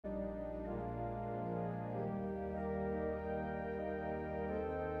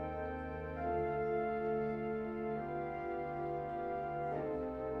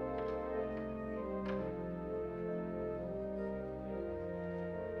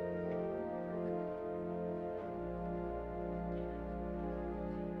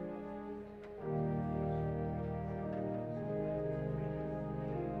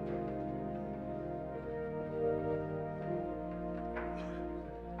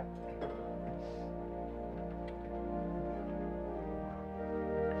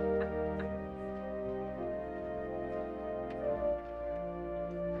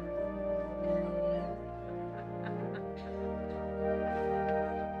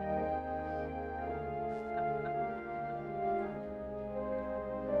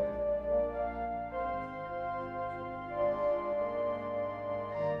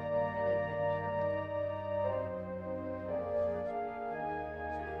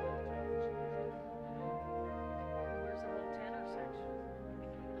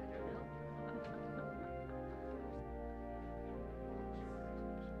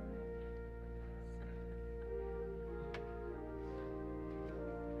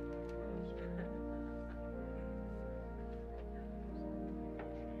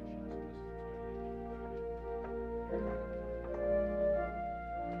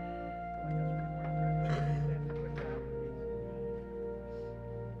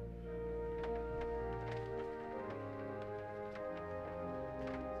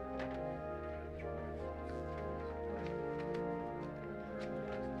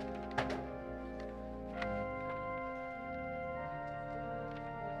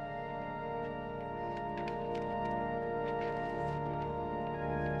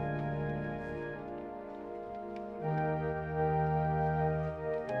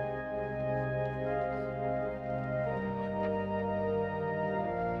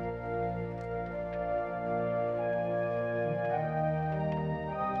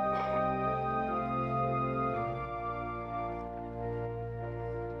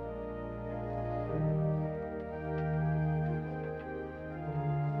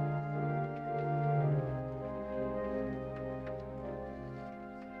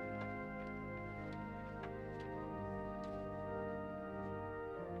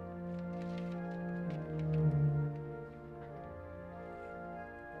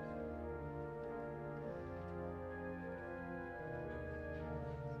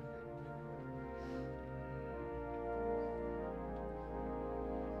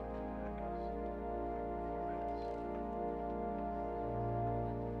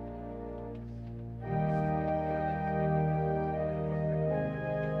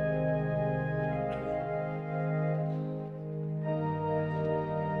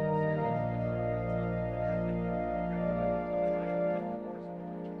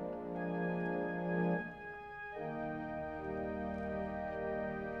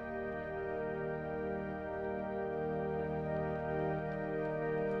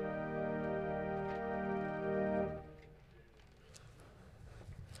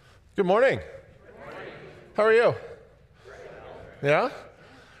Good morning. How are you? Yeah?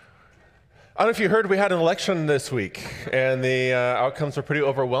 I don't know if you heard, we had an election this week, and the outcomes were pretty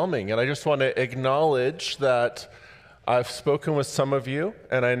overwhelming. And I just want to acknowledge that I've spoken with some of you,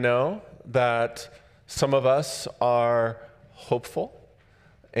 and I know that some of us are hopeful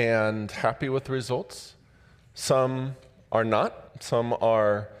and happy with the results. Some are not. Some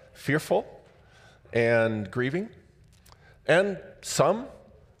are fearful and grieving. And some,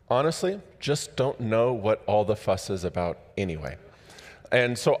 honestly, just don't know what all the fuss is about anyway.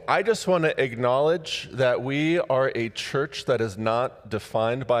 And so I just want to acknowledge that we are a church that is not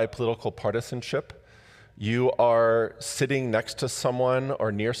defined by political partisanship. You are sitting next to someone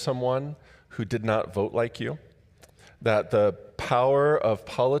or near someone who did not vote like you. That the power of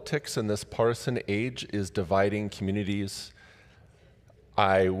politics in this partisan age is dividing communities.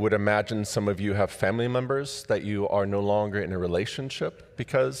 I would imagine some of you have family members that you are no longer in a relationship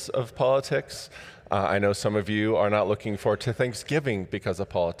because of politics. I know some of you are not looking forward to Thanksgiving because of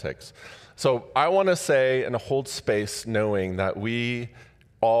politics. So I want to say and hold space knowing that we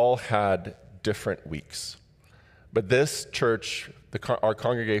all had different weeks. But this church, our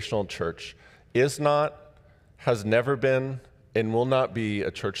congregational church, has never been, and will not be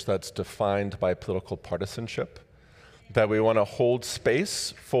a church that's defined by political partisanship. That we want to hold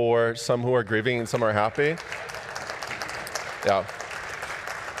space for some who are grieving and some are happy. Yeah.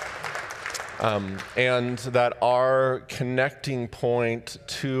 And that our connecting point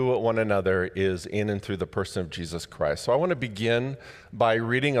to one another is in and through the person of Jesus Christ. So I want to begin by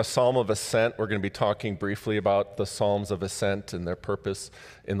reading a psalm of ascent. We're going to be talking briefly about the psalms of ascent and their purpose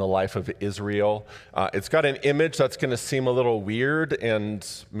in the life of Israel. It's got an image that's going to seem a little weird and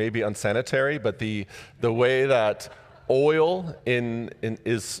maybe unsanitary, but the way that oil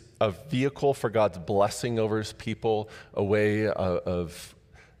is a vehicle for God's blessing over his people, a way of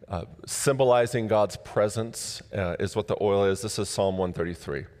symbolizing God's presence is what the oil is. This is Psalm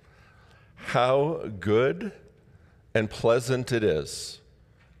 133. How good and pleasant it is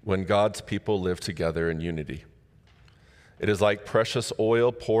when God's people live together in unity. It is like precious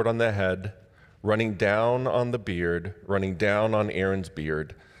oil poured on the head, running down on the beard, running down on Aaron's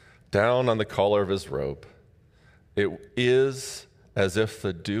beard, down on the collar of his robe. It is as if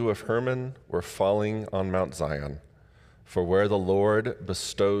the dew of Hermon were falling on Mount Zion, for where the Lord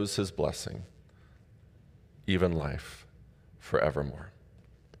bestows his blessing, even life forevermore.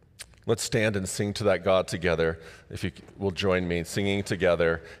 Let's stand and sing to that God together. If you will join me singing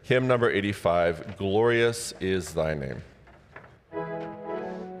together, hymn number 85, Glorious is Thy Name.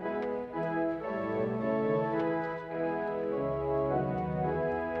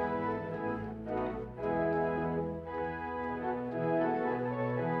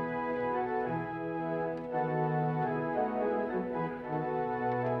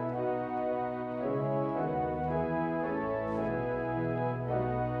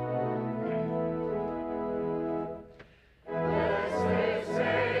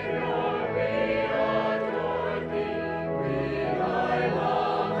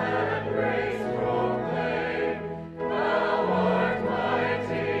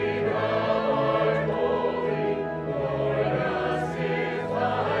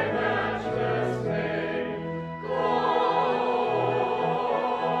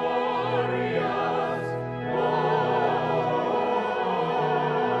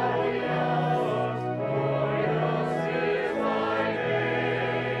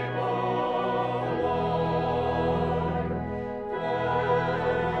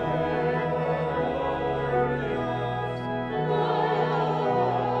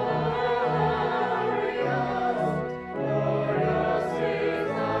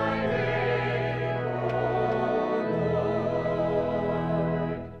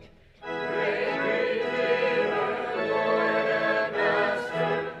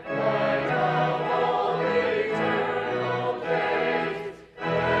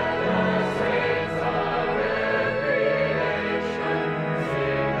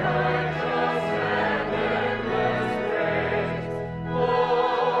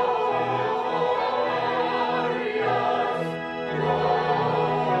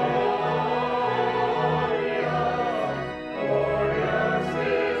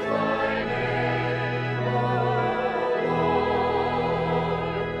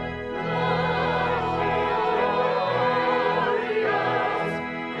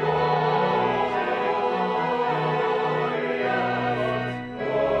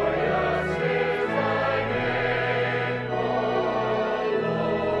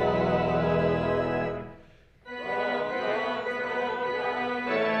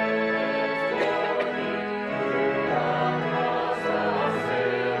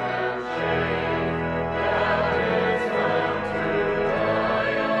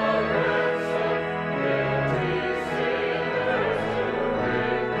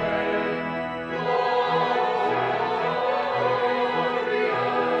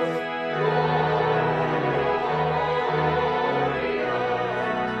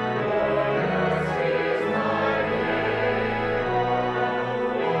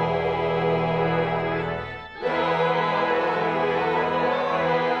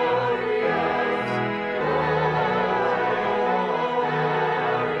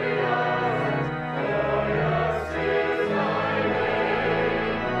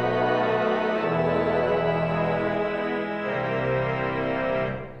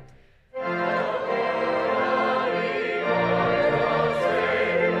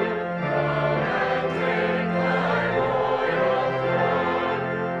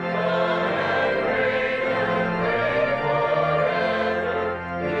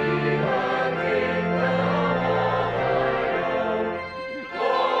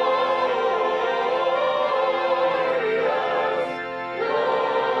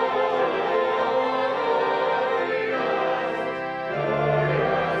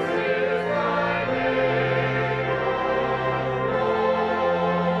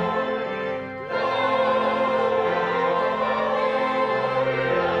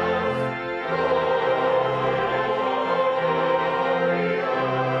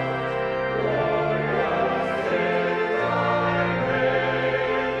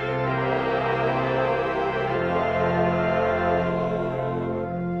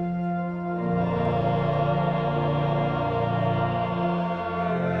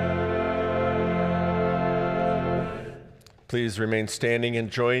 Please remain standing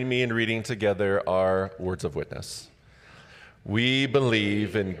and join me in reading together our words of witness. We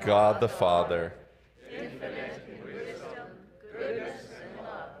believe in God the Father, infinite in wisdom, goodness, and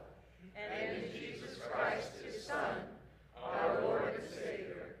love, and in Jesus Christ, his Son, our Lord and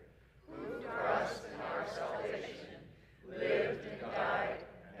Savior, who for us and our salvation lived and died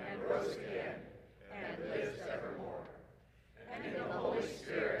and rose again and lives evermore. And in the Holy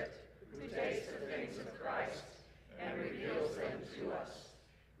Spirit, who takes the things of Christ and reveals them to us,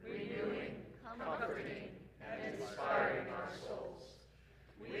 renewing, comforting, and inspiring our souls.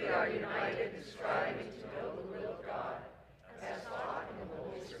 We are united in striving to know the will of God, as taught in the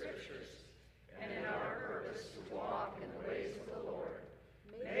Holy Scriptures, and in our purpose to walk in the ways of the Lord,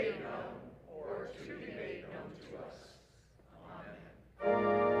 made known or to be made known to us.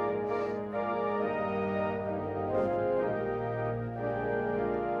 Amen.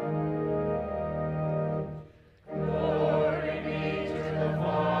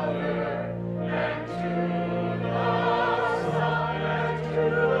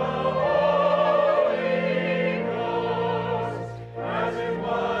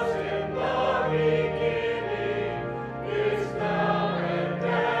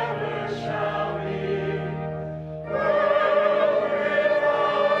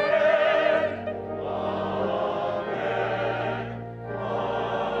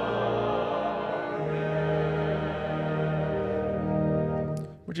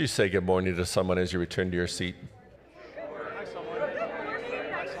 Would you say good morning to someone as you return to your seat?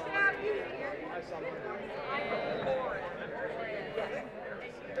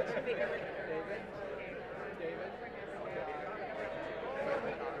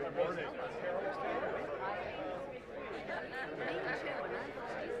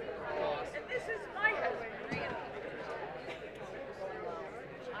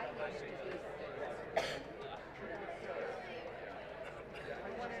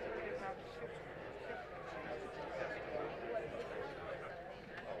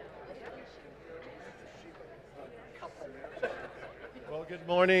 Well, good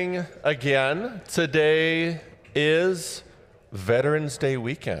morning again. Today is Veterans Day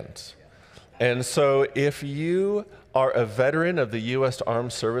weekend. And so if you are a veteran of the U.S.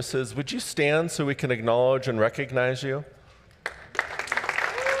 Armed Services, would you stand so we can acknowledge and recognize you?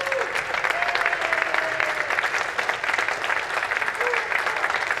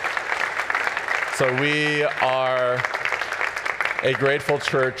 So we are a grateful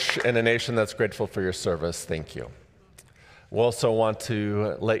church and a nation that's grateful for your service. Thank you. We also want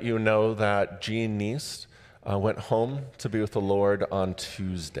to let you know that Jean Neist went home to be with the Lord on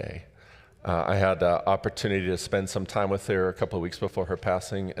Tuesday. I had the opportunity to spend some time with her a couple of weeks before her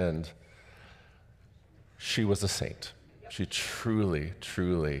passing, and she was a saint. She truly,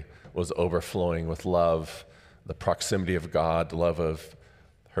 truly was overflowing with love, the proximity of God, the love of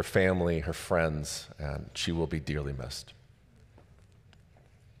her family, her friends, and she will be dearly missed.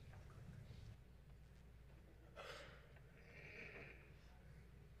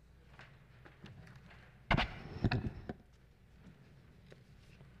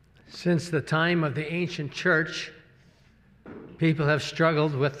 Since the time of the ancient church, people have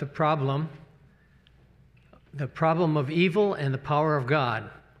struggled with the problem of evil and the power of God.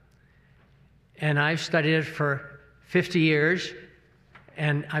 And I've studied it for 50 years,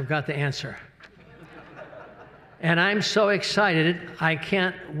 and I've got the answer. And I'm so excited, I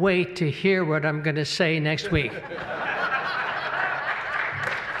can't wait to hear what I'm going to say next week.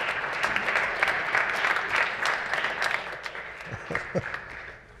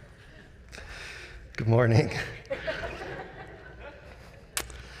 Good morning.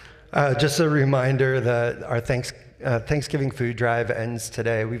 Just a reminder that our Thanksgiving food drive ends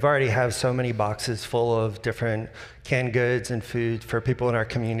today. We've already have so many boxes full of different canned goods and food for people in our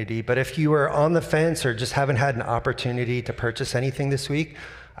community. But if you are on the fence or just haven't had an opportunity to purchase anything this week,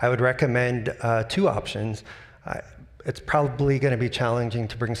 I would recommend two options. It's probably going to be challenging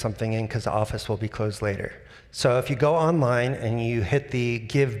to bring something in because the office will be closed later. So if you go online and you hit the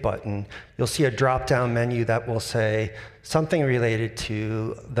Give button, you'll see a drop-down menu that will say something related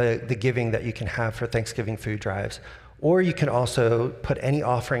to the giving that you can have for Thanksgiving food drives. Or you can also put any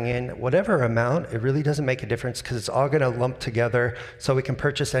offering in, whatever amount. It really doesn't make a difference because it's all going to lump together so we can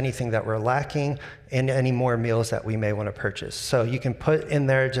purchase anything that we're lacking and any more meals that we may want to purchase. So you can put in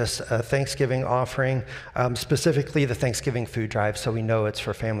there just a Thanksgiving offering, specifically the Thanksgiving food drive, so we know it's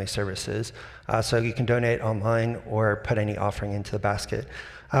for family services. So you can donate online or put any offering into the basket.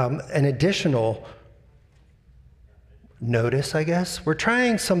 An additional notice, I guess, we're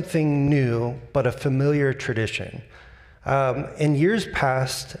trying something new, but a familiar tradition. In years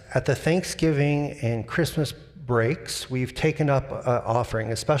past, at the Thanksgiving and Christmas breaks, we've taken up an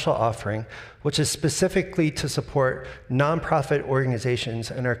offering, a special offering, which is specifically to support nonprofit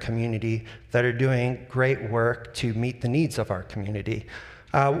organizations in our community that are doing great work to meet the needs of our community.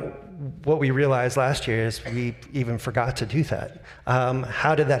 What we realized last year is we even forgot to do that.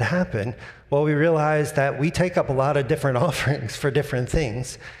 How did that happen? Well, we realized that we take up a lot of different offerings for different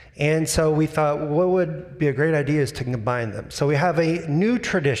things. And so we thought, what would be a great idea is to combine them. So we have a new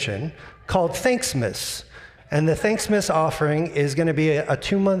tradition called Thanksmas. And the Thanksmas offering is going to be a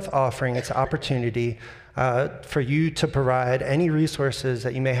 2-month offering. It's an opportunity for you to provide any resources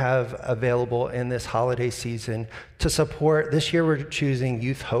that you may have available in this holiday season to support. This year we're choosing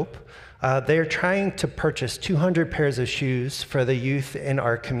Youth Hope. They're trying to purchase 200 pairs of shoes for the youth in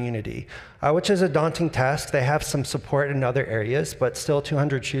our community, which is a daunting task. They have some support in other areas, but still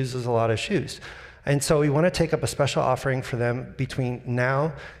 200 shoes is a lot of shoes. And so we want to take up a special offering for them between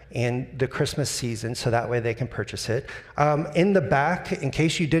now and the Christmas season, so that way they can purchase it. In the back, in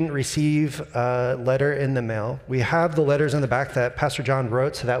case you didn't receive a letter in the mail, we have the letters in the back that Pastor John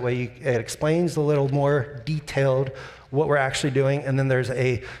wrote, so that way it explains a little more detailed what we're actually doing. And then there's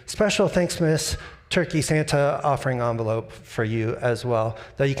a special Thanksmas Turkey Santa offering envelope for you as well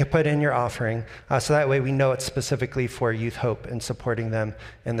that you can put in your offering, so that way we know it's specifically for Youth Hope and supporting them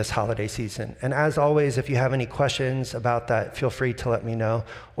in this holiday season. And as always, if you have any questions about that, feel free to let me know,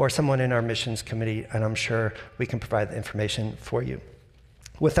 or someone in our missions committee, and I'm sure we can provide the information for you.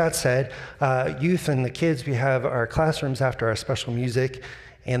 With that said, youth and the kids, we have our classrooms after our special music.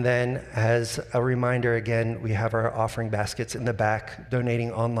 And then as a reminder, again, we have our offering baskets in the back,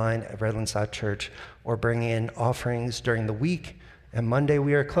 donating online at Redlands Church, or bring in offerings during the week. And Monday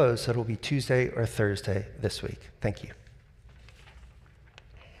we are closed, so it'll be Tuesday or Thursday this week. Thank you.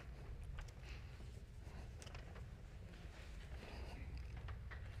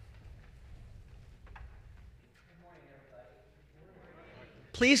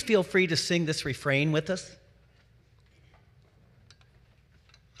 Please feel free to sing this refrain with us.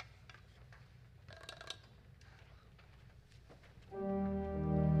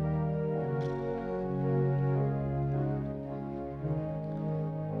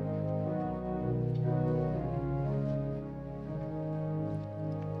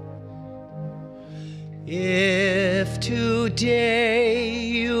 If today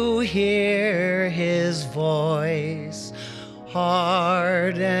you hear his voice,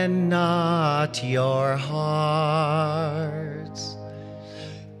 harden not your hearts.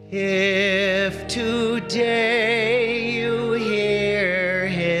 If today you hear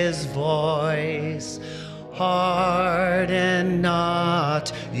his voice, harden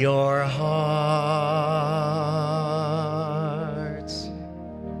not your hearts.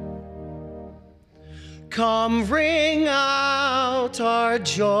 Come, ring out our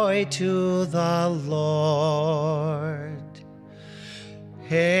joy to the Lord.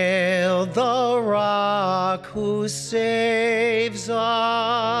 Hail the rock who saves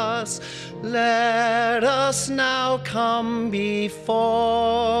us. Let us now come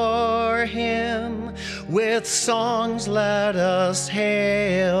before him. With songs let us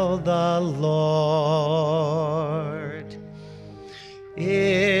hail the Lord.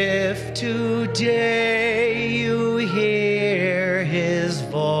 If today you hear his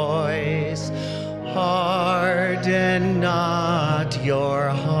voice, harden not your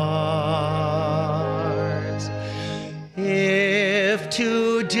hearts. If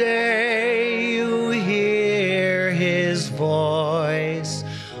today you hear his voice,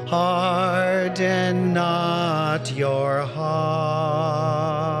 harden not your hearts.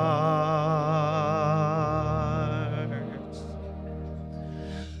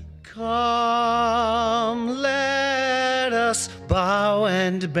 Come, let us bow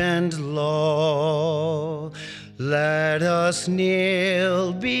and bend low. Let us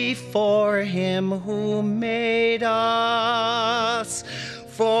kneel before him who made us.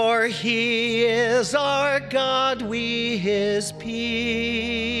 For he is our God, we his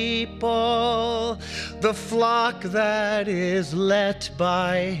people, the flock that is led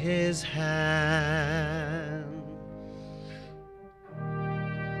by his hand.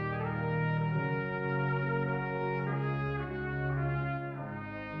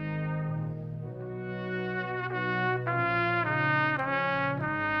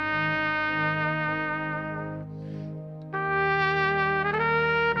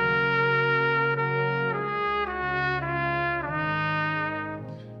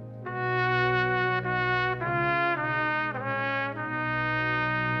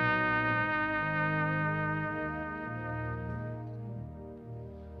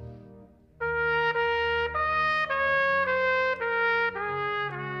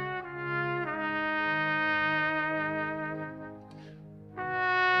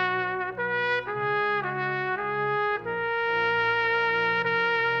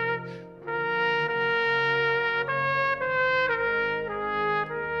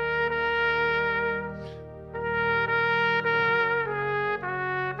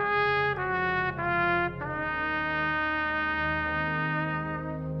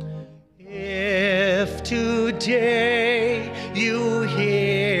 today you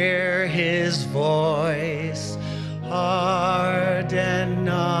hear his voice, harden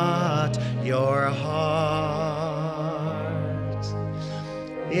not your heart.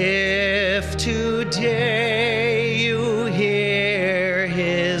 If today you hear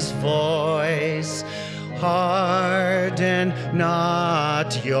his voice, harden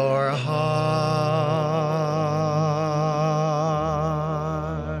not your heart.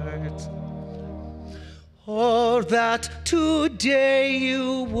 Oh, that today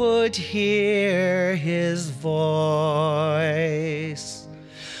you would hear his voice,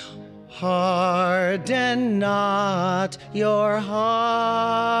 harden not your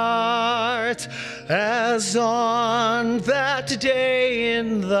heart, as on that day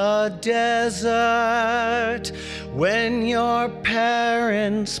in the desert, when your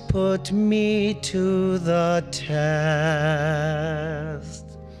parents put me to the test.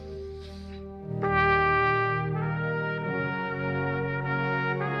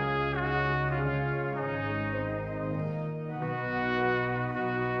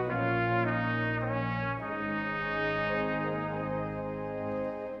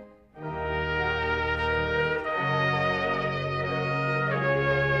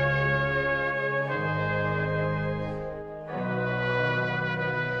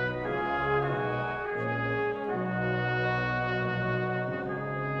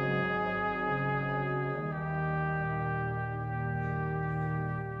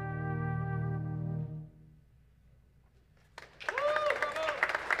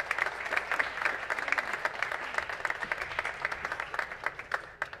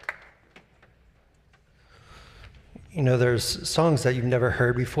 You know, there's songs that you've never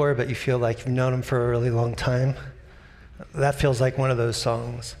heard before, but you feel like you've known them for a really long time. That feels like one of those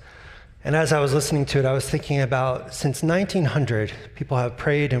songs. And as I was listening to it, I was thinking about, since 1900, people have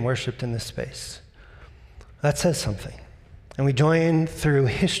prayed and worshiped in this space. That says something. And we join through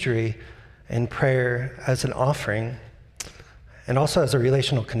history and prayer as an offering, and also as a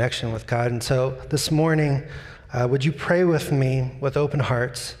relational connection with God. And so this morning, would you pray with me with open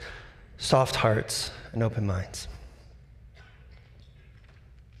hearts, soft hearts, and open minds?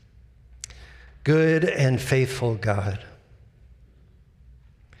 Good and faithful God,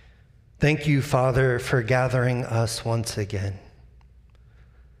 thank you, Father, for gathering us once again.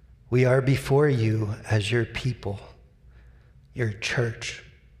 We are before you as your people, your church,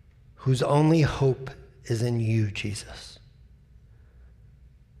 whose only hope is in you, Jesus.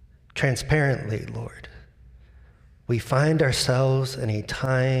 Transparently, Lord, we find ourselves in a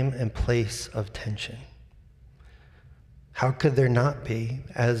time and place of tension. How could there not be,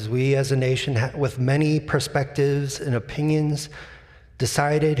 as we as a nation with many perspectives and opinions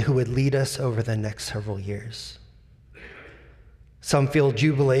decided who would lead us over the next several years? Some feel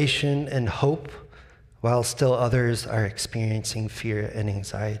jubilation and hope, while still others are experiencing fear and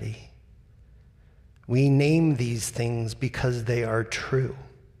anxiety. We name these things because they are true.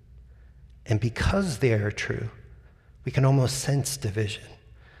 And because they are true, we can almost sense division.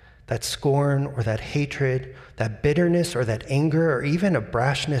 That scorn or that hatred, that bitterness or that anger, or even a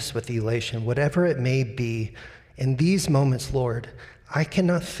brashness with elation, whatever it may be, in these moments, Lord, I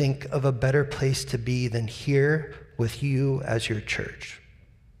cannot think of a better place to be than here with you as your church.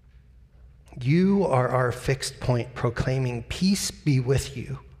 You are our fixed point, proclaiming, peace be with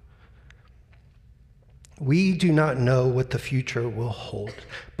you. We do not know what the future will hold,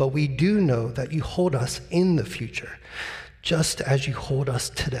 but we do know that you hold us in the future, just as you hold us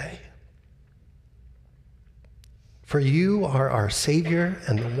today. For you are our Savior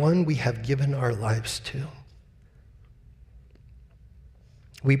and the one we have given our lives to.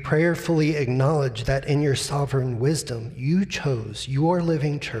 We prayerfully acknowledge that in your sovereign wisdom, you chose your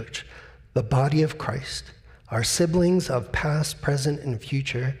living church, the body of Christ, our siblings of past, present, and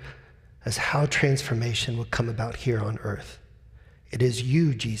future, as how transformation would come about here on earth. It is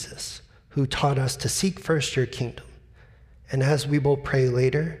you, Jesus, who taught us to seek first your kingdom. And as we will pray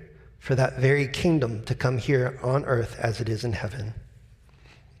later, for that very kingdom to come here on earth as it is in heaven.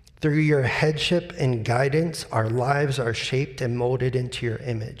 Through your headship and guidance, our lives are shaped and molded into your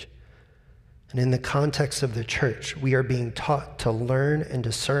image. And in the context of the church, we are being taught to learn and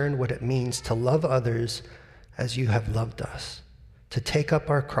discern what it means to love others as you have loved us, to take up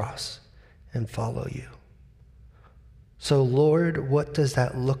our cross and follow you. So, Lord, what does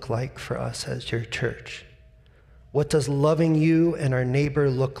that look like for us as your church? What does loving you and our neighbor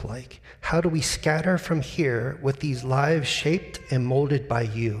look like? How do we scatter from here with these lives shaped and molded by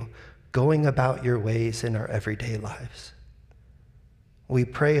you, going about your ways in our everyday lives? We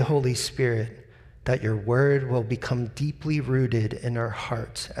pray, Holy Spirit, that your word will become deeply rooted in our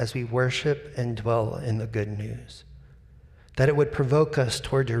hearts as we worship and dwell in the good news, that it would provoke us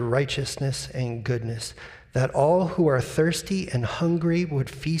toward your righteousness and goodness, that all who are thirsty and hungry would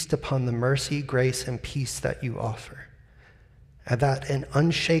feast upon the mercy, grace, and peace that you offer, and that an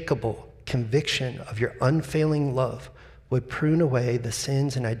unshakable conviction of your unfailing love would prune away the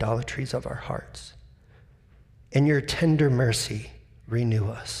sins and idolatries of our hearts. In your tender mercy, renew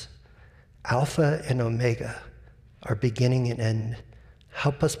us. Alpha and Omega, our beginning and end.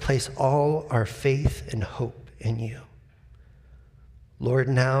 Help us place all our faith and hope in you. Lord,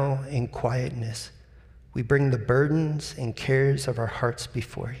 now in quietness, we bring the burdens and cares of our hearts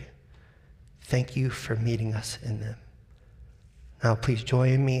before you. Thank you for meeting us in them. Now please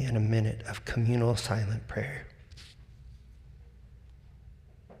join me in a minute of communal silent prayer.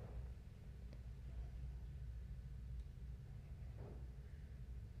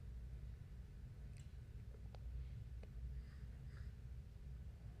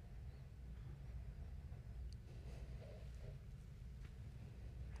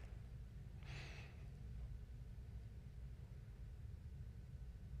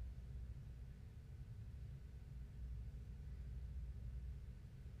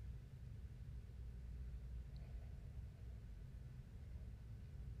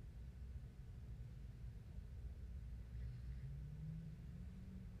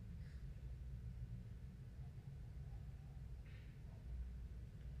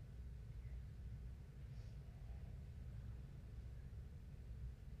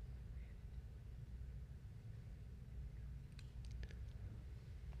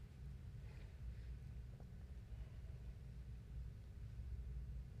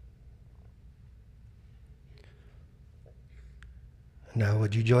 Now,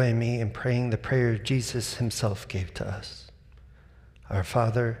 would you join me in praying the prayer Jesus himself gave to us? Our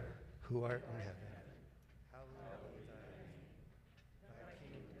Father, who art in heaven, hallowed be thy name. Thy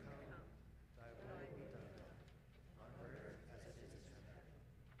kingdom come, thy will be done, on earth as it is in heaven.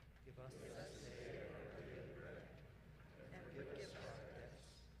 Give us this day our daily bread, and forgive us our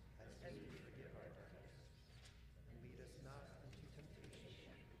debts, as we forgive our debtors. And lead us not into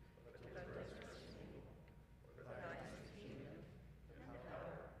temptation, but deliver us from evil. For thine is the kingdom, the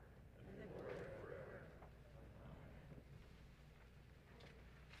power, and the glory forever.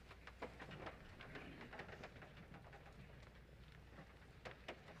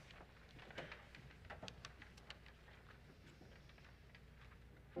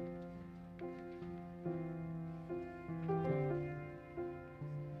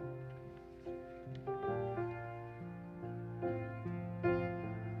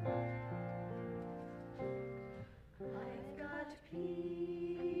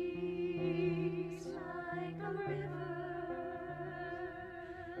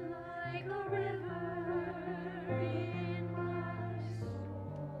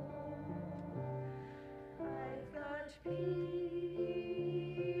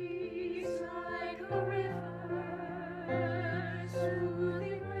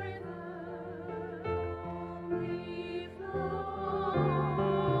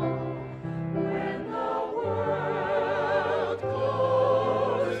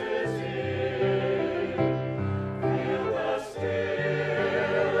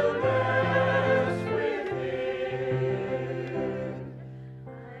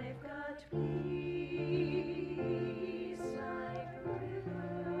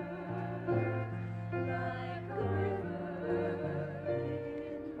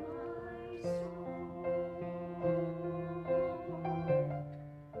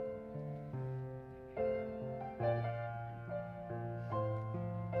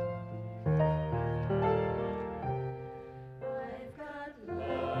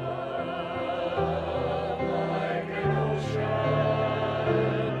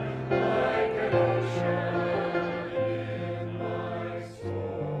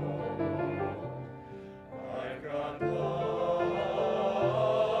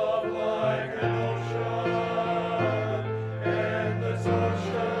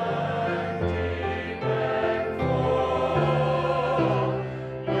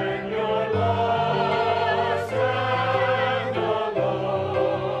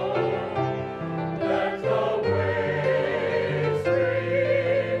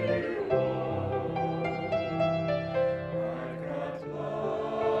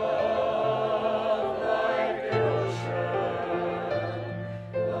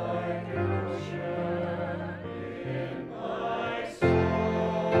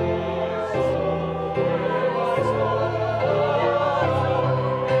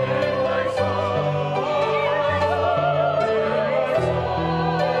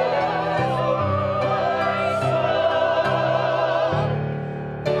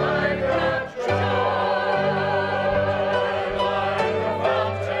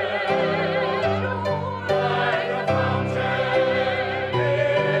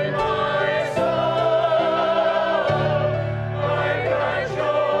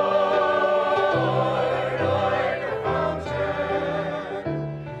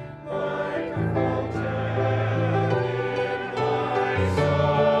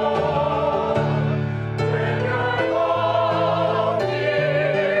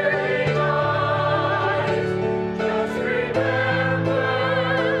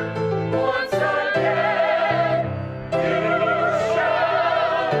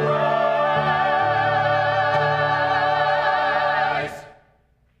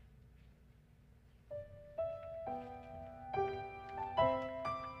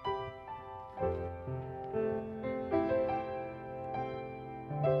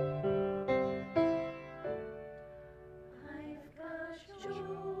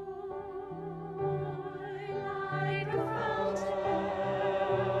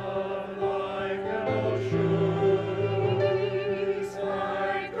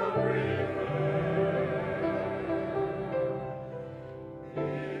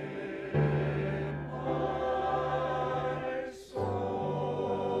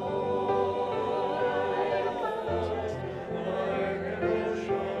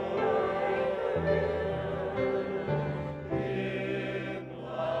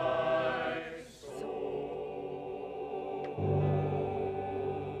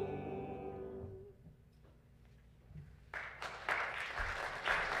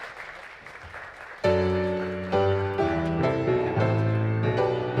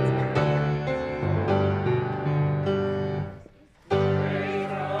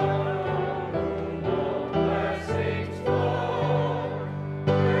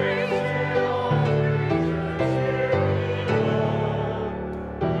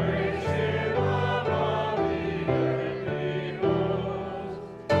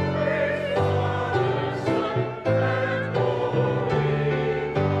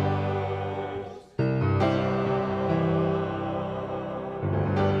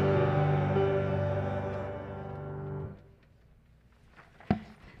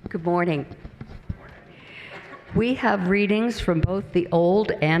 Good morning. We have readings from both the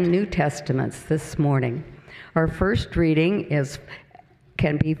Old and New Testaments this morning. Our first reading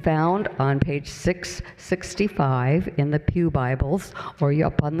can be found on page 665 in the Pew Bibles or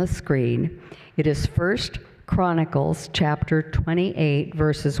up on the screen. It is First Chronicles chapter 28,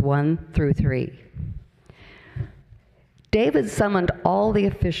 verses 1 through 3. David summoned all the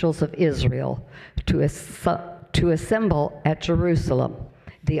officials of Israel to assemble at Jerusalem.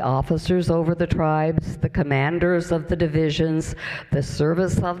 The officers over the tribes, the commanders of the divisions, the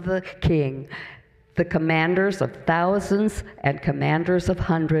service of the king, the commanders of thousands and commanders of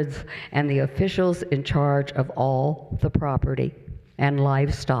hundreds, and the officials in charge of all the property and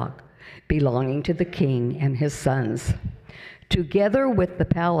livestock belonging to the king and his sons, together with the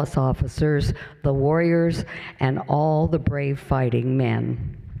palace officers, the warriors, and all the brave fighting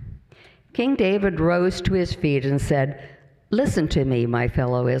men. King David rose to his feet and said, "Listen to me, my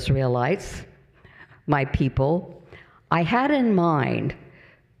fellow Israelites, my people. I had in mind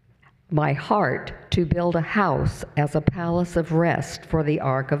my heart to build a house as a palace of rest for the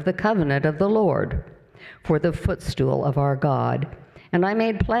ark of the covenant of the Lord, for the footstool of our God, and I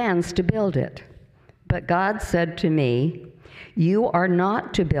made plans to build it. But God said to me, 'You are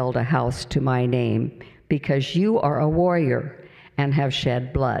not to build a house to my name, because you are a warrior and have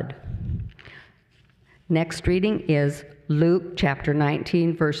shed blood.'" Next reading is Luke chapter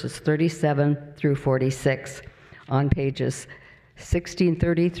 19, verses 37 through 46 on pages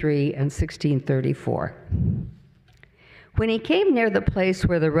 1633 and 1634. When he came near the place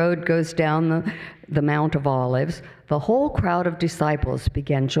where the road goes down the Mount of Olives, the whole crowd of disciples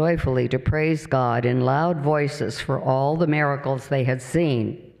began joyfully to praise God in loud voices for all the miracles they had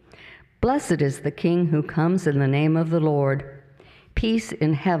seen. "Blessed is the King who comes in the name of the Lord. Peace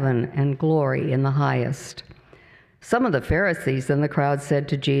in heaven and glory in the highest." Some of the Pharisees in the crowd said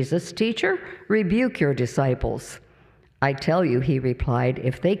to Jesus, "Teacher, rebuke your disciples." "I tell you," he replied,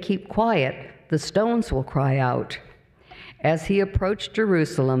 "if they keep quiet, the stones will cry out." As he approached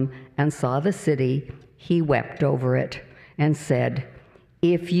Jerusalem and saw the city, he wept over it and said,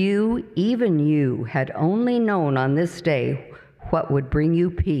 "If you, even you, had only known on this day what would bring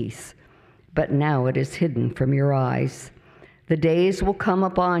you peace, but now it is hidden from your eyes. The days will come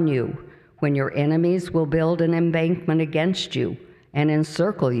upon you when your enemies will build an embankment against you and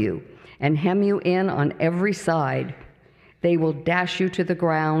encircle you and hem you in on every side. They will dash you to the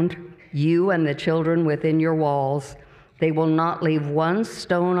ground, you and the children within your walls. They will not leave one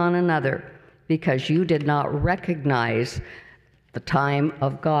stone on another, because you did not recognize the time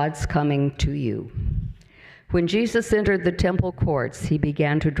of God's coming to you." When Jesus entered the temple courts, he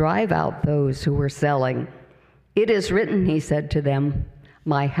began to drive out those who were selling. "It is written," he said to them,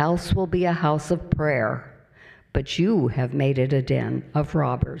 "My house will be a house of prayer, but you have made it a den of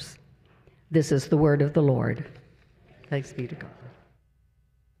robbers." This is the word of the Lord. Thanks be to God.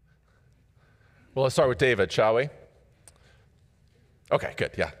 Well, let's start with David, shall we? Okay,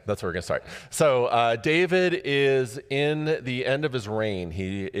 good. Yeah, that's where we're going to start. So David is in the end of his reign.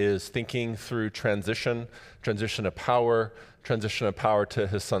 He is thinking through transition of power to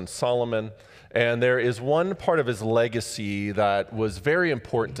his son Solomon. And there is one part of his legacy that was very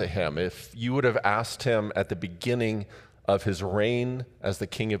important to him. If you would have asked him at the beginning of his reign as the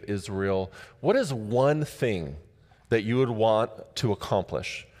king of Israel, what is one thing that you would want to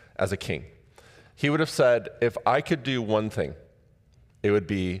accomplish as a king? He would have said, if I could do one thing, it would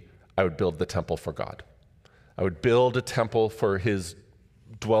be, I would build the temple for God. I would build a temple for his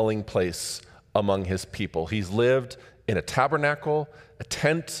dwelling place among his people. He's lived in a tabernacle, a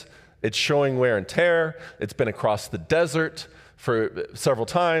tent. It's showing wear and tear. It's been across the desert for several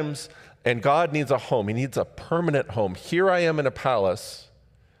times, and God needs a home. He needs a permanent home. Here I am in a palace,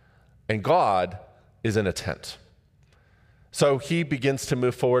 and God is in a tent. So he begins to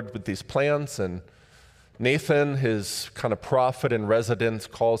move forward with these plans, and Nathan, his kind of prophet in residence,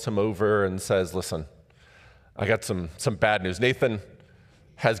 calls him over and says, listen, I got some bad news. Nathan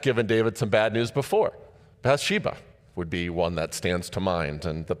has given David some bad news before. Bathsheba would be one that stands to mind,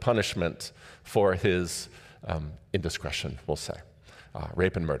 and the punishment for his indiscretion, we'll say.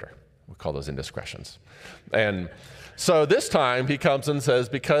 Rape and murder, we call those indiscretions. And so this time he comes and says,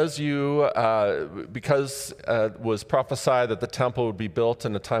 because was prophesied that the temple would be built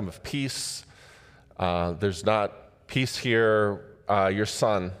in a time of peace, there's not peace here. Your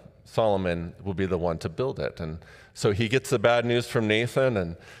son, Solomon, will be the one to build it. And so he gets the bad news from Nathan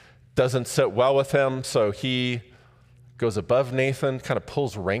and doesn't sit well with him. So he goes above Nathan, kind of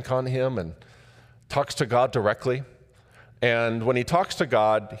pulls rank on him and talks to God directly. And when he talks to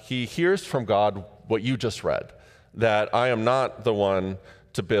God, he hears from God what you just read, that I am not the one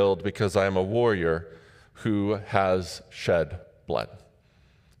to build because I am a warrior who has shed blood.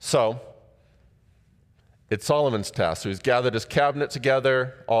 So, it's Solomon's task. So he's gathered his cabinet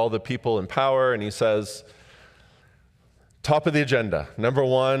together, all the people in power, and he says, top of the agenda, number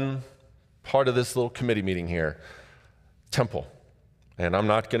one, part of this little committee meeting here, temple. And I'm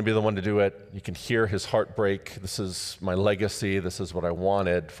not going to be the one to do it. You can hear his heart break. This is my legacy. This is what I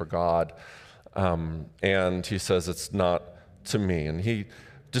wanted for God. And he says it's not to me. And he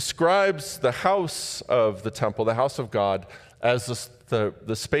describes the house of the temple, the house of God, as the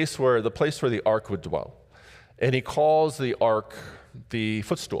place where the ark would dwell. And he calls the ark the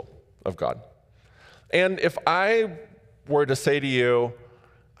footstool of God. And if I were to say to you,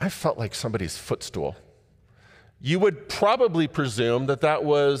 I felt like somebody's footstool, you would probably presume that that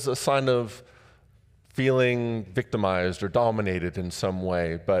was a sign of feeling victimized or dominated in some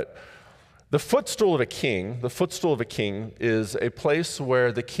way. But the footstool of a king is a place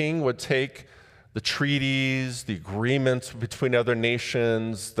where the king would take the treaties, the agreements between other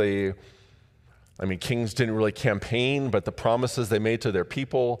nations, kings didn't really campaign, but the promises they made to their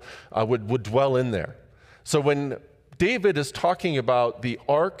people would dwell in there. So when David is talking about the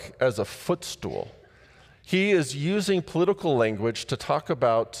ark as a footstool, he is using political language to talk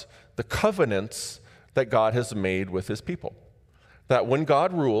about the covenants that God has made with his people. That when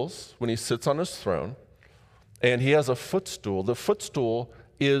God rules, when he sits on his throne, and he has a footstool, the footstool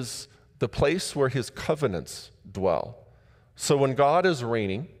is the place where his covenants dwell. So when God is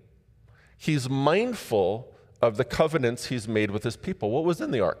reigning, he's mindful of the covenants he's made with his people. What was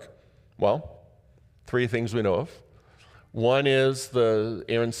in the ark? Well, 3 things we know of. One is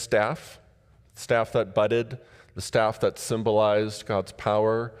Aaron's staff that budded, the staff that symbolized God's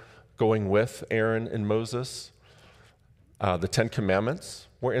power going with Aaron and Moses. The 10 Commandments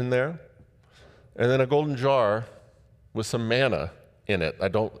were in there. And then a golden jar with some manna in it. I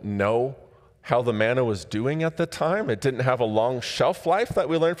don't know how the manna was doing at the time. It didn't have a long shelf life that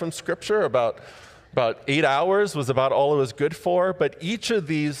we learned from Scripture. About 8 hours was about all it was good for. But each of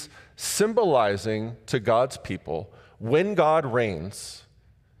these symbolizing to God's people, when God reigns,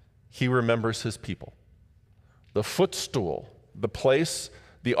 he remembers his people. The footstool, the place,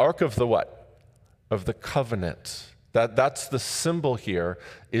 the ark of the what? Of the covenant. That's the symbol here,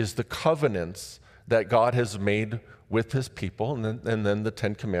 is the covenants that God has made with his people. And then the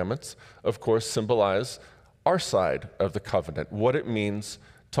 10 Commandments, of course, symbolize our side of the covenant, what it means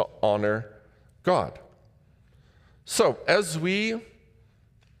to honor God. So as we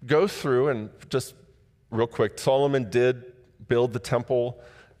go through, and just real quick, Solomon did build the temple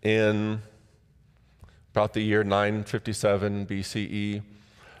in about the year 957 BCE.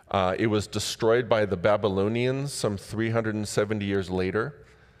 It was destroyed by the Babylonians some 370 years later.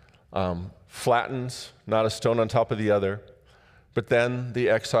 Flattened, not a stone on top of the other. But then the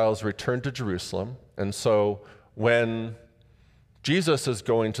exiles returned to Jerusalem. And so when Jesus is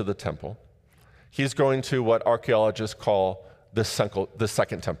going to the temple, he's going to what archaeologists call the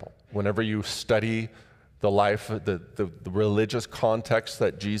second temple. Whenever you study the life, the religious context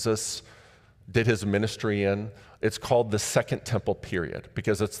that Jesus did his ministry in, it's called the Second Temple period,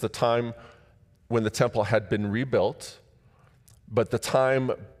 because it's the time when the temple had been rebuilt, but the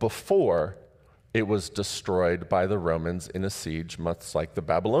time before it was destroyed by the Romans in a siege, much like the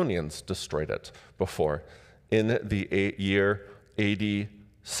Babylonians destroyed it before, in the year AD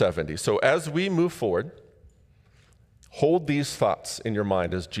 70. So as we move forward, hold these thoughts in your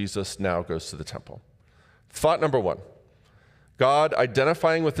mind as Jesus now goes to the temple. Thought number 1, God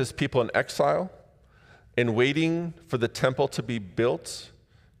identifying with his people in exile and waiting for the temple to be built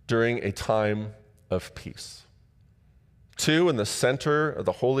during a time of peace. 2, in the center of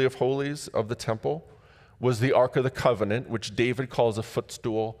the Holy of Holies of the temple was the Ark of the Covenant, which David calls a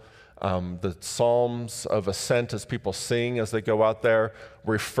footstool. The Psalms of Ascent, as people sing as they go out there,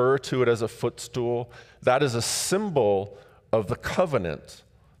 refer to it as a footstool. That is a symbol of the covenant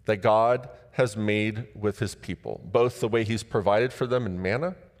that God has made with his people, both the way he's provided for them in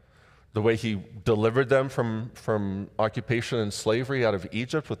manna, the way he delivered them from occupation and slavery out of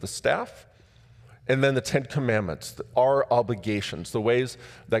Egypt with the staff, and then the 10 Commandments, our obligations, the ways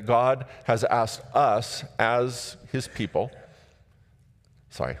that God has asked us as his people.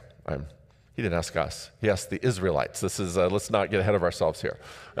 He didn't ask us. He asked the Israelites. This is, let's not get ahead of ourselves here.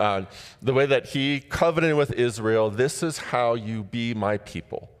 The way that he covenanted with Israel, this is how you be my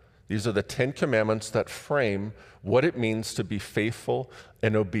people. These are the 10 Commandments that frame what it means to be faithful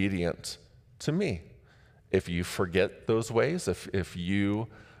and obedient to me. If you forget those ways, if you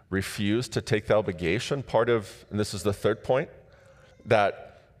refuse to take the obligation, and this is the third point,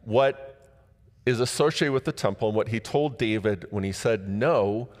 that what is associated with the temple and what he told David when he said,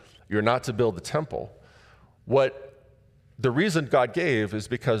 no, you're not to build the temple. The reason God gave is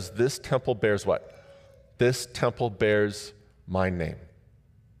because this temple bears what? This temple bears my name.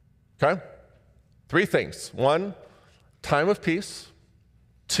 Okay? 3 things. 1, time of peace.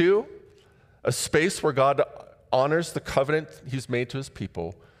 2, a space where God honors the covenant he's made to his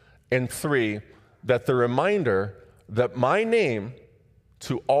people. And 3, that the reminder that my name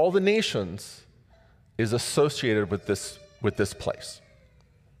to all the nations is associated with this place.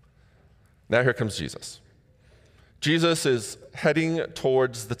 Now here comes Jesus. Jesus is heading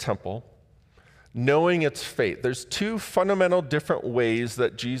towards the temple, knowing its fate. There's 2 fundamental different ways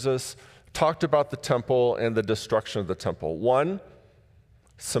that Jesus talked about the temple and the destruction of the temple. 1,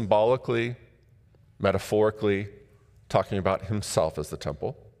 symbolically, metaphorically, talking about himself as the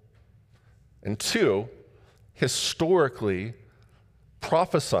temple. And 2, historically,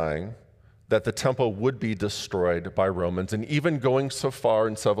 prophesying that the temple would be destroyed by Romans, and even going so far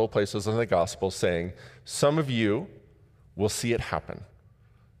in several places in the gospel saying, some of you will see it happen.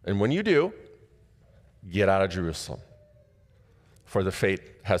 And when you do, get out of Jerusalem, for the fate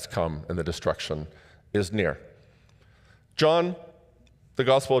has come and the destruction is near. John, the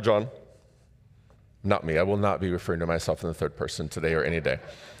Gospel of John, not me, I will not be referring to myself in the third person today or any day.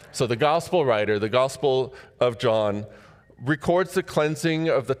 So the gospel writer, the Gospel of John, records the cleansing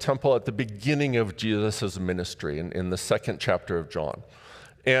of the temple at the beginning of Jesus' ministry in the 2nd chapter of John.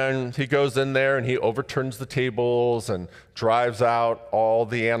 And he goes in there and he overturns the tables and drives out all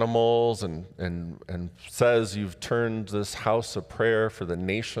the animals and says, you've turned this house of prayer for the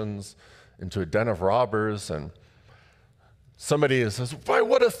nations into a den of robbers. And somebody says, by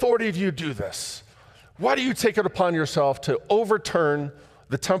what authority do you do this? Why do you take it upon yourself to overturn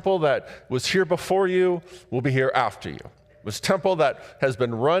the temple that was here before you, will be here after you? This temple that has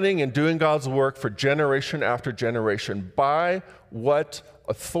been running and doing God's work for generation after generation. By what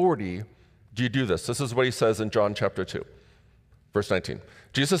authority do you do this? This is what he says in John chapter 2, verse 19.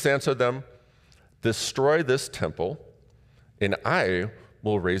 Jesus answered them, destroy this temple, and I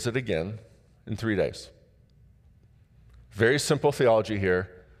will raise it again in 3 days. Very simple theology here.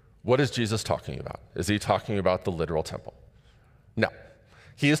 What is Jesus talking about? Is he talking about the literal temple? No.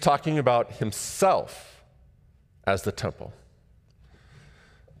 He is talking about himself as the temple.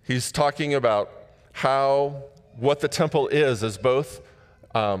 He's talking about how what the temple is both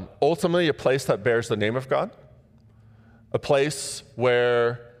ultimately a place that bears the name of God, a place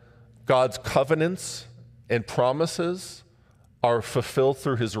where God's covenants and promises are fulfilled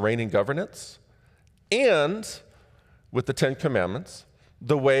through his reigning governance, and with the 10 Commandments,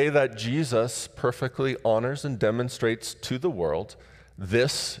 the way that Jesus perfectly honors and demonstrates to the world,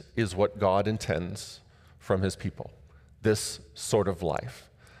 this is what God intends from his people, this sort of life.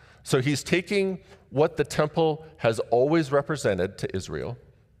 So he's taking what the temple has always represented to Israel,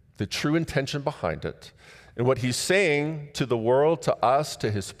 the true intention behind it, and what he's saying to the world, to us,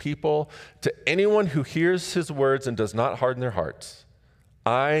 to his people, to anyone who hears his words and does not harden their hearts.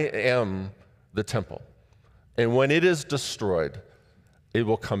 I am the temple. And when it is destroyed, it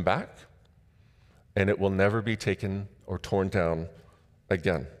will come back, and it will never be taken or torn down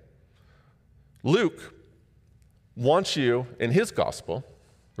again. Luke wants you, in his gospel,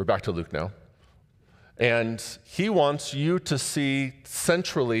 we're back to Luke now, and he wants you to see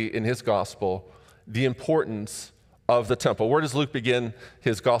centrally in his gospel the importance of the temple. Where does Luke begin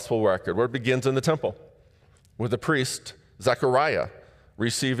his gospel record? Where it begins in the temple, with the priest, Zechariah,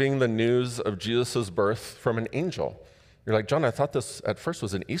 receiving the news of Jesus' birth from an angel. You're like, John, I thought this at first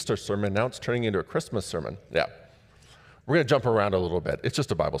was an Easter sermon, now it's turning into a Christmas sermon. Yeah. We're going to jump around a little bit. It's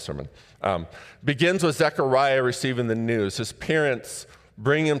just a Bible sermon. Begins with Zechariah receiving the news. His parents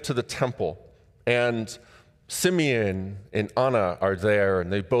bring him to the temple, and Simeon and Anna are there,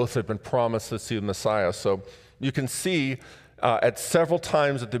 and they both have been promised to see the Messiah. So you can see at several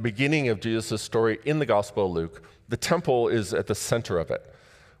times at the beginning of Jesus' story in the Gospel of Luke, the temple is at the center of it.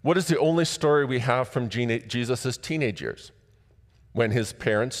 What is the only story we have from Jesus' teenage years? When his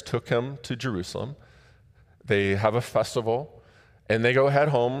parents took him to Jerusalem, they have a festival, and they go head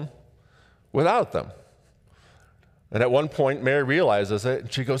home without them. And at one point, Mary realizes it,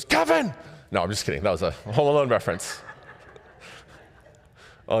 and she goes, Kevin! No, I'm just kidding. That was a Home Alone reference.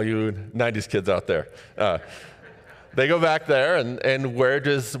 All you 90s kids out there. They go back there, and where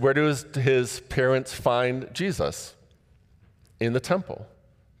does his parents find Jesus? In the temple,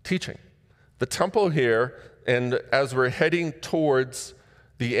 teaching. The temple here, and as we're heading towards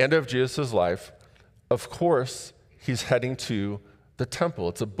the end of Jesus' life, of course, he's heading to the temple.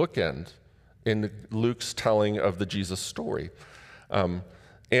 It's a bookend in Luke's telling of the Jesus story.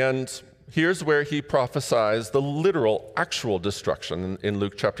 And here's where he prophesies the literal, actual destruction in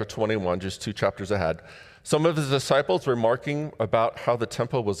Luke chapter 21, just 2 chapters ahead. Some of his disciples were remarking about how the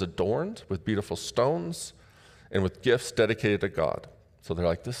temple was adorned with beautiful stones and with gifts dedicated to God. So they're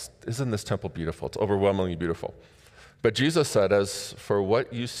like, isn't this temple beautiful? It's overwhelmingly beautiful. But Jesus said, as for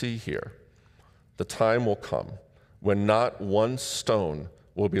what you see here, the time will come when not one stone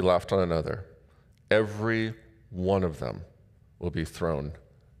will be left on another. Every one of them will be thrown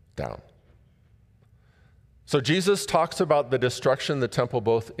down. So Jesus talks about the destruction of the temple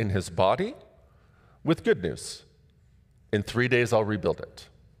both in his body with good news. In 3 days, I'll rebuild it.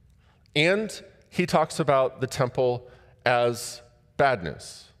 And he talks about the temple as bad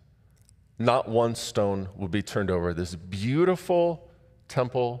news. Not one stone will be turned over. This beautiful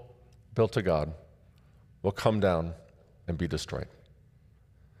temple built to God will come down and be destroyed.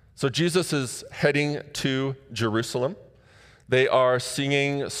 So Jesus is heading to Jerusalem. They are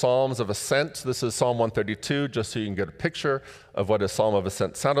singing psalms of ascent. This is Psalm 132, just so you can get a picture of what a psalm of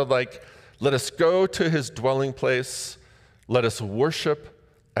ascent sounded like. Let us go to his dwelling place. Let us worship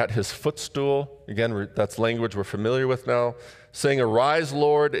at his footstool. Again, that's language we're familiar with now. Saying, arise,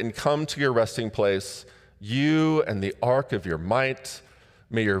 Lord, and come to your resting place, you and the ark of your might.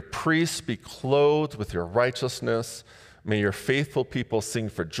 May your priests be clothed with your righteousness. May your faithful people sing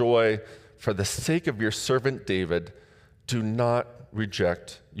for joy. For the sake of your servant David, do not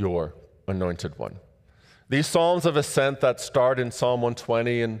reject your anointed one. These psalms of ascent that start in Psalm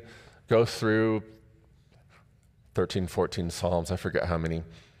 120 and go through 13, 14 psalms, I forget how many,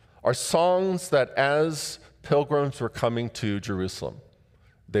 are songs that as pilgrims were coming to Jerusalem,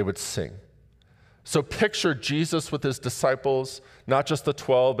 they would sing. So picture Jesus with his disciples, not just the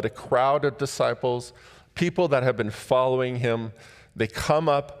 12, but a crowd of disciples, people that have been following him. They come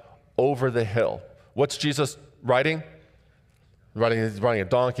up over the hill. What's Jesus riding? He's riding a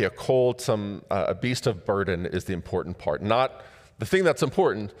donkey, a colt, a beast of burden is the important part. Not the thing that's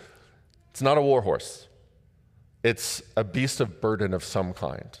important. It's not a war horse. It's a beast of burden of some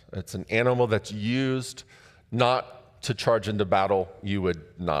kind. It's an animal that's used not to charge into battle. You would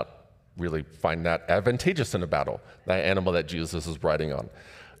not really find that advantageous in a battle, that animal that Jesus is riding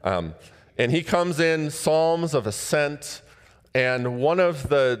on. And he comes in, psalms of ascent, and one of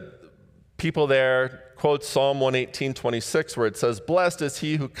the people there quotes Psalm 118:26, where it says, blessed is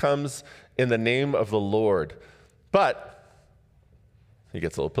he who comes in the name of the Lord. But he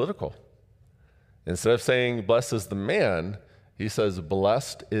gets a little political. Instead of saying, blessed is the man, he says,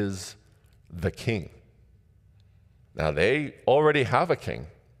 blessed is the king. Now, they already have a king.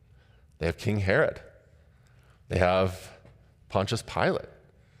 They have King Herod. They have Pontius Pilate.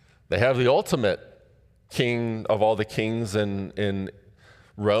 They have the ultimate king of all the kings in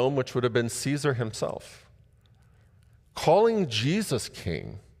Rome, which would have been Caesar himself. Calling Jesus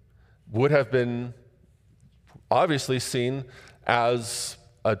king would have been obviously seen as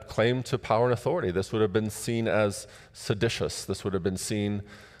a claim to power and authority. This would have been seen as seditious. This would have been seen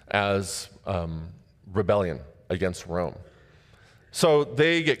as rebellion against Rome. So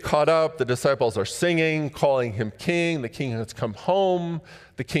they get caught up. The disciples are singing, calling him king. The king has come home.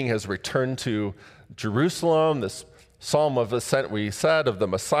 The king has returned to Jerusalem. This psalm of ascent we said of the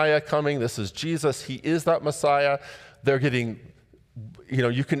Messiah coming. This is Jesus. He is that Messiah. They're getting,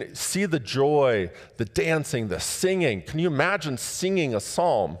 you can see the joy, the dancing, the singing. Can you imagine singing a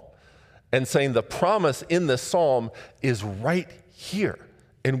psalm and saying the promise in this psalm is right here,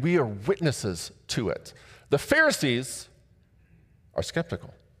 and we are witnesses to it? The Pharisees are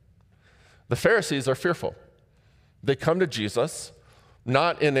skeptical. The Pharisees are fearful. They come to Jesus,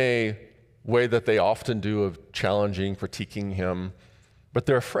 not in a way that they often do of challenging, critiquing him, but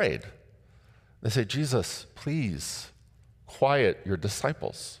they're afraid. They say, Jesus, please quiet your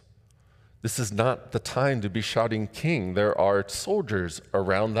disciples. This is not the time to be shouting king. There are soldiers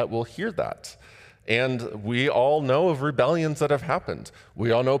around that will hear that. And we all know of rebellions that have happened.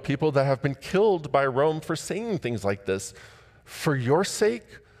 We all know people that have been killed by Rome for saying things like this. For your sake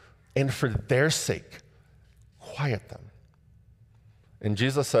and for their sake, quiet them. And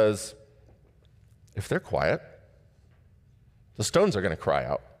Jesus says, if they're quiet, the stones are going to cry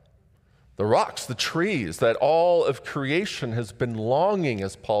out. The rocks, the trees, that all of creation has been longing,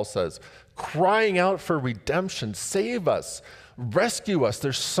 as Paul says, crying out for redemption. Save us, rescue us.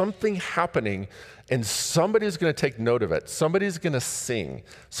 There's something happening, and somebody's going to take note of it. Somebody's going to sing.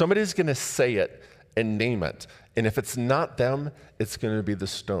 Somebody's going to say it and name it. And if it's not them, it's going to be the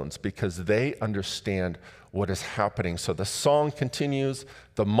stones, because they understand what is happening. So the song continues,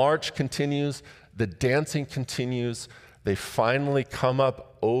 the march continues, the dancing continues. They finally come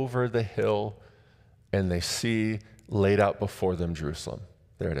up over the hill, and they see laid out before them Jerusalem.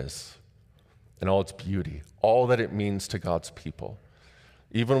 There it is. and all its beauty, all that it means to God's people.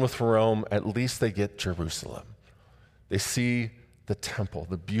 Even with Rome, at least they get Jerusalem. They see the temple,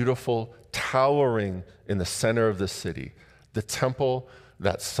 the beautiful towering in the center of the city, the temple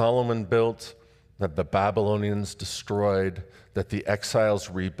that Solomon built, that the Babylonians destroyed, that the exiles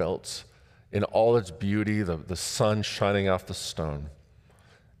rebuilt, in all its beauty, the sun shining off the stone.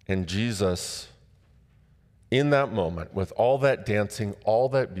 And Jesus, in that moment, with all that dancing, all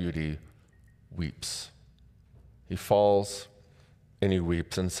that beauty, weeps. He falls and he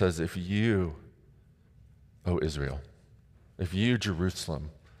weeps and says, if you, O Israel, if you,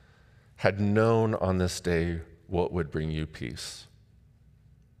 Jerusalem, had known on this day what would bring you peace.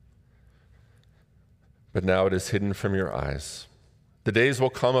 But now it is hidden from your eyes. The days will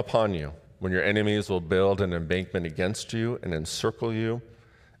come upon you when your enemies will build an embankment against you and encircle you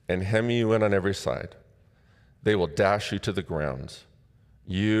and hem you in on every side. They will dash you to the ground,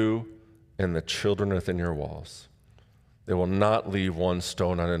 you and the children within your walls. They will not leave one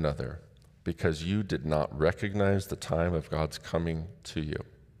stone on another, because you did not recognize the time of God's coming to you.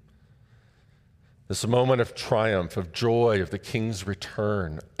 This moment of triumph, of joy, of the King's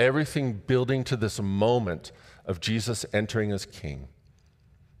return, everything building to this moment of Jesus entering as King.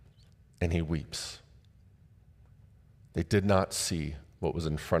 And he weeps. They did not see what was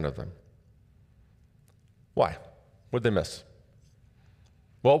in front of them. Why? What did they miss?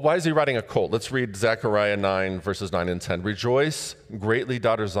 Well, why is he riding a colt? Let's read Zechariah 9, verses 9 and 10. Rejoice greatly,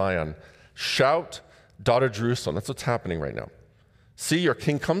 daughter Zion. Shout, daughter Jerusalem. That's what's happening right now. See, your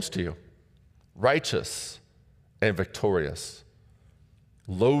king comes to you, righteous and victorious,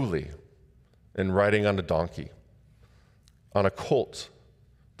 lowly and riding on a donkey, on a colt,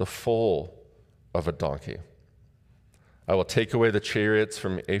 the foal of a donkey. I will take away the chariots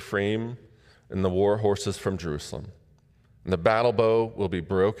from Ephraim and the war horses from Jerusalem. And the battle bow will be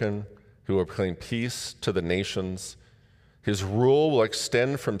broken, who will proclaim peace to the nations. His rule will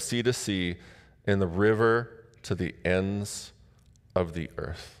extend from sea to sea and the river to the ends of the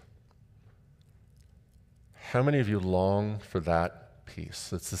earth. How many of you long for that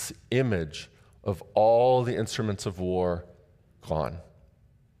peace? It's this image of all the instruments of war gone.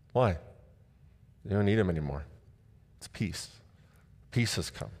 Why? You don't need them anymore. It's peace. Peace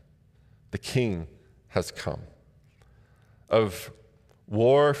has come. The King has come. Of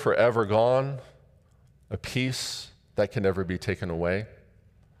war forever gone, a peace that can never be taken away,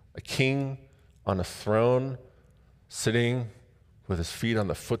 a king on a throne sitting with his feet on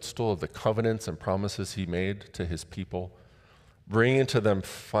the footstool of the covenants and promises he made to his people, bringing to them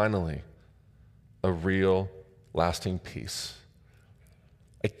finally a real lasting peace.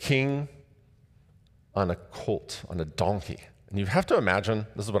 A king on a colt, on a donkey. And you have to imagine,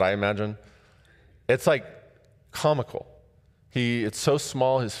 this is what I imagine, it's like comical. It's so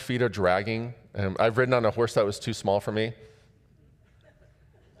small, his feet are dragging. I've ridden on a horse that was too small for me.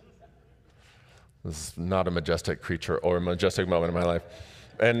 This is not a majestic creature or a majestic moment in my life.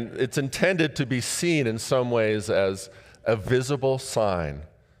 And it's intended to be seen in some ways as a visible sign.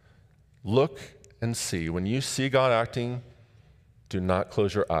 Look and see. When you see God acting, do not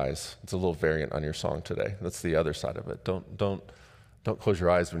close your eyes. It's a little variant on your song today. That's the other side of it. Don't close your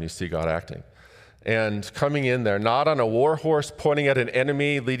eyes when you see God acting. And coming in there, not on a war horse pointing at an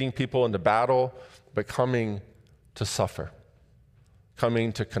enemy, leading people into battle, but coming to suffer,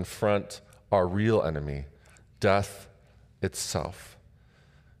 coming to confront our real enemy, death itself.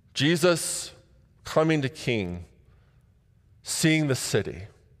 Jesus coming to King, seeing the city,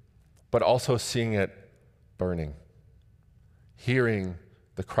 but also seeing it burning, hearing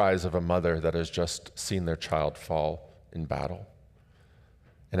the cries of a mother that has just seen their child fall in battle.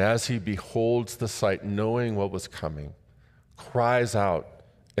 And as he beholds the sight, knowing what was coming, cries out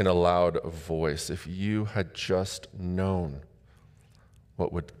in a loud voice, if you had just known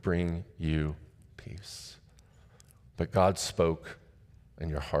what would bring you peace. But God spoke,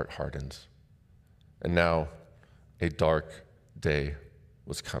 and your heart hardened. And now a dark day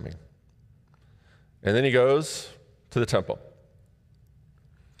was coming. And then he goes to the temple.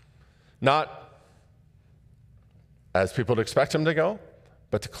 Not as people would expect him to go,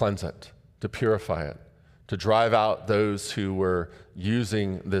 but to cleanse it, to purify it, to drive out those who were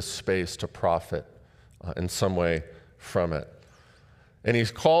using this space to profit in some way from it. And he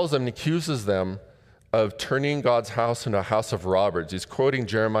calls them and accuses them of turning God's house into a house of robbers. He's quoting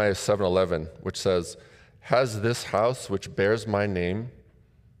Jeremiah 7:11, which says, "Has this house which bears my name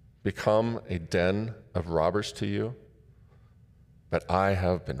become a den of robbers to you? But I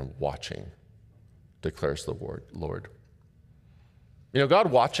have been watching, declares the Lord." You know,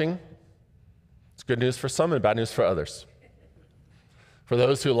 God watching, it's good news for some and bad news for others. For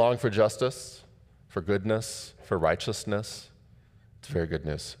those who long for justice, for goodness, for righteousness. It's very good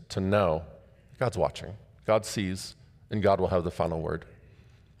news to know God's watching, God sees, and God will have the final word.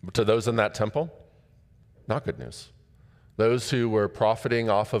 But to those in that temple, not good news. Those who were profiting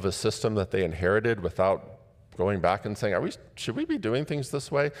off of a system that they inherited without going back and saying, should we be doing things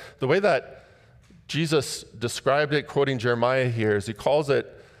this way? The way that Jesus described it, quoting Jeremiah here, is he calls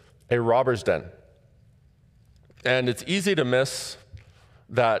it a robber's den. And it's easy to miss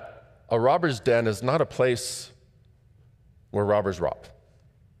that a robber's den is not a place where robbers rob,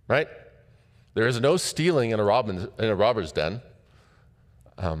 right? There is no stealing in a robber's den.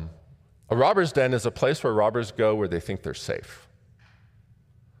 A robber's den is a place where robbers go where they think they're safe.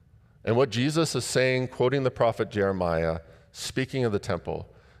 And what Jesus is saying, quoting the prophet Jeremiah, speaking of the temple,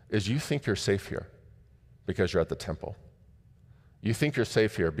 is you think you're safe here because you're at the temple. You think you're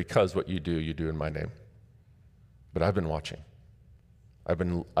safe here because what you do in my name. But I've been watching. I've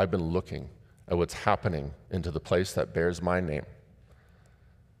been looking at what's happening into the place that bears my name.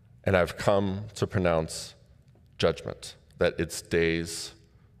 And I've come to pronounce judgment, that its days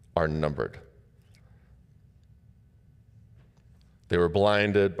are numbered. They were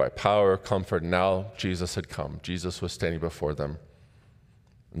blinded by power, comfort. Now Jesus had come. Jesus was standing before them,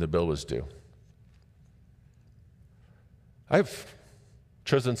 and the bill was due. I've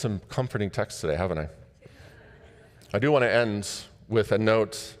chosen some comforting texts today, haven't I? I do want to end with a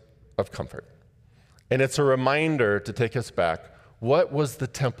note of comfort. And it's a reminder to take us back. What was the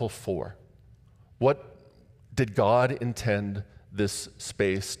temple for? What did God intend this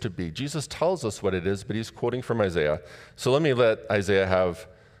space to be? Jesus tells us what it is, but he's quoting from Isaiah. So let me let Isaiah have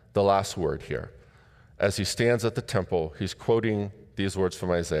the last word here. As he stands at the temple, he's quoting these words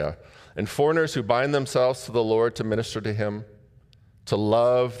from Isaiah. And foreigners who bind themselves to the Lord to minister to him, to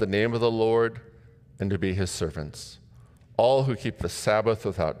love the name of the Lord, and to be his servants. All who keep the Sabbath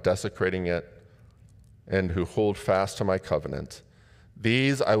without desecrating it, and who hold fast to my covenant,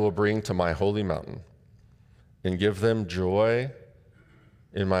 these I will bring to my holy mountain, and give them joy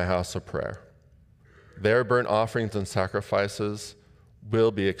in my house of prayer. Their burnt offerings and sacrifices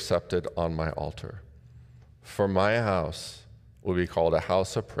will be accepted on my altar. For my house will be called a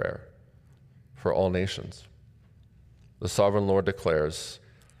house of prayer for all nations. The sovereign Lord declares,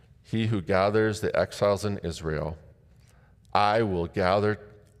 he who gathers the exiles in Israel, I will gather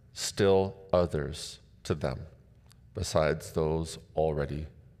still others to them, besides those already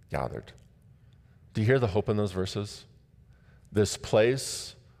gathered. Do you hear the hope in those verses? This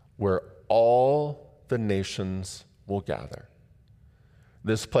place where all the nations will gather.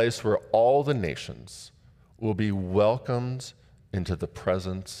 This place where all the nations will be welcomed into the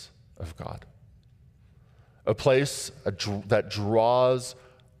presence of God. A place that draws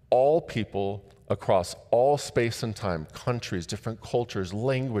all people across all space and time, countries, different cultures,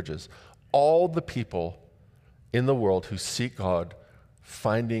 languages, all the people in the world who seek God,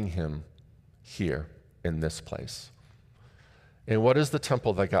 finding him here in this place. And what is the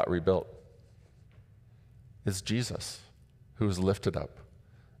temple that got rebuilt? It's Jesus, who is lifted up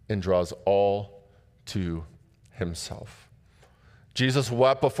and draws all to himself. Jesus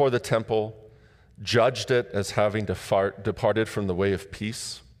wept before the temple, judged it as having departed from the way of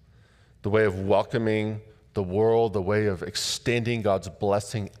peace, the way of welcoming the world, the way of extending God's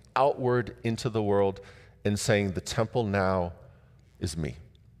blessing outward into the world, and saying, the temple now is me,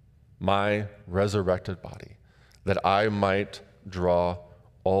 my resurrected body, that I might draw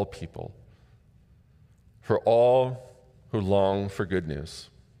all people. For all who long for good news,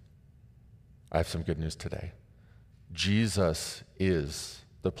 I have some good news today. Jesus is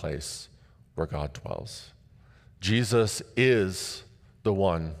the place where God dwells. Jesus is the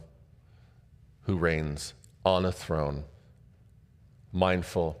one who reigns on a throne,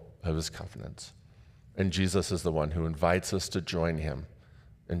 mindful of his covenants. And Jesus is the one who invites us to join him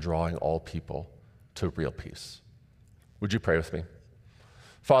in drawing all people to real peace. Would you pray with me?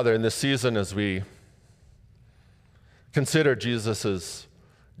 Father, in this season, as we consider Jesus'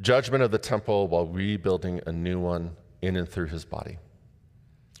 judgment of the temple while rebuilding a new one in and through his body,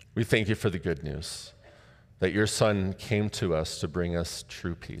 we thank you for the good news that your Son came to us to bring us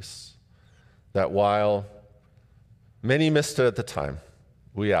true peace. That while many missed it at the time,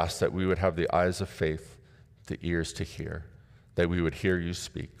 we ask that we would have the eyes of faith, the ears to hear, that we would hear you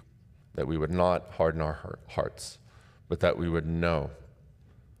speak, that we would not harden our hearts, but that we would know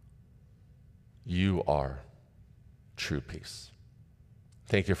you are true peace.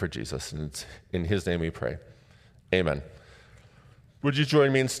 Thank you for Jesus, and it's in his name we pray. Amen. Would you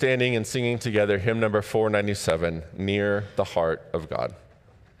join me in standing and singing together hymn number 497, Near the Heart of God?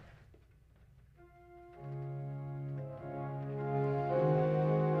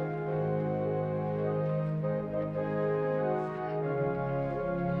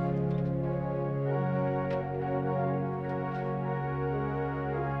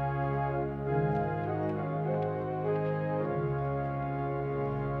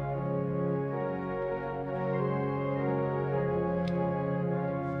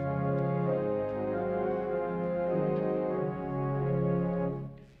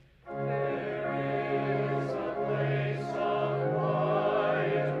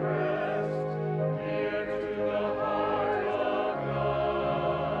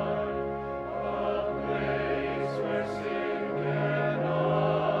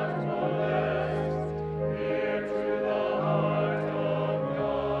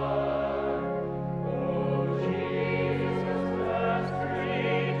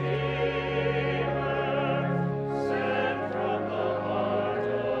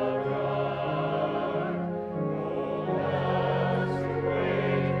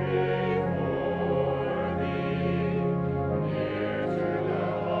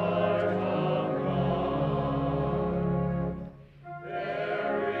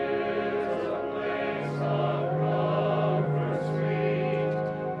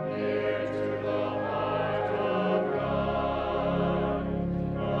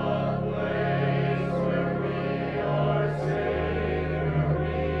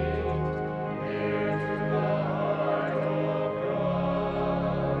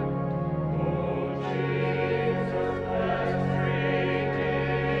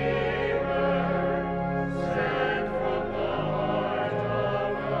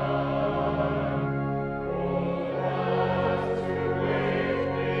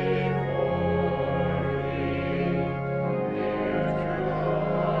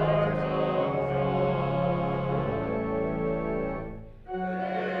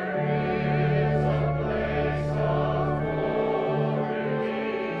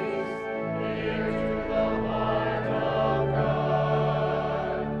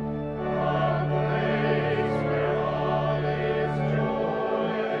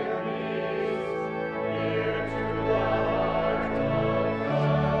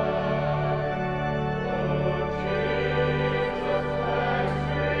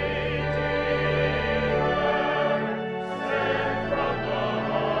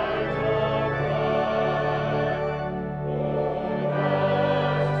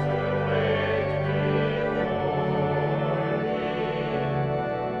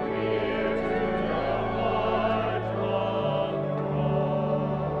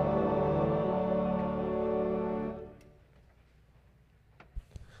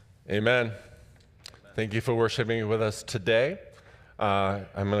 Amen. Thank you for worshiping with us today. I'm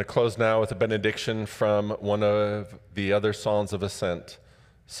going to close now with a benediction from one of the other Psalms of Ascent,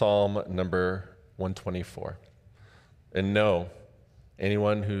 Psalm number 124. And know,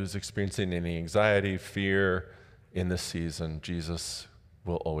 anyone who's experiencing any anxiety, fear in this season, Jesus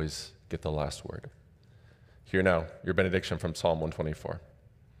will always get the last word. Hear now your benediction from Psalm 124.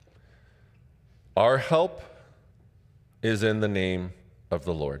 Our help is in the name of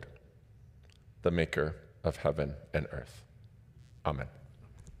the Lord, the maker of heaven and earth. Amen.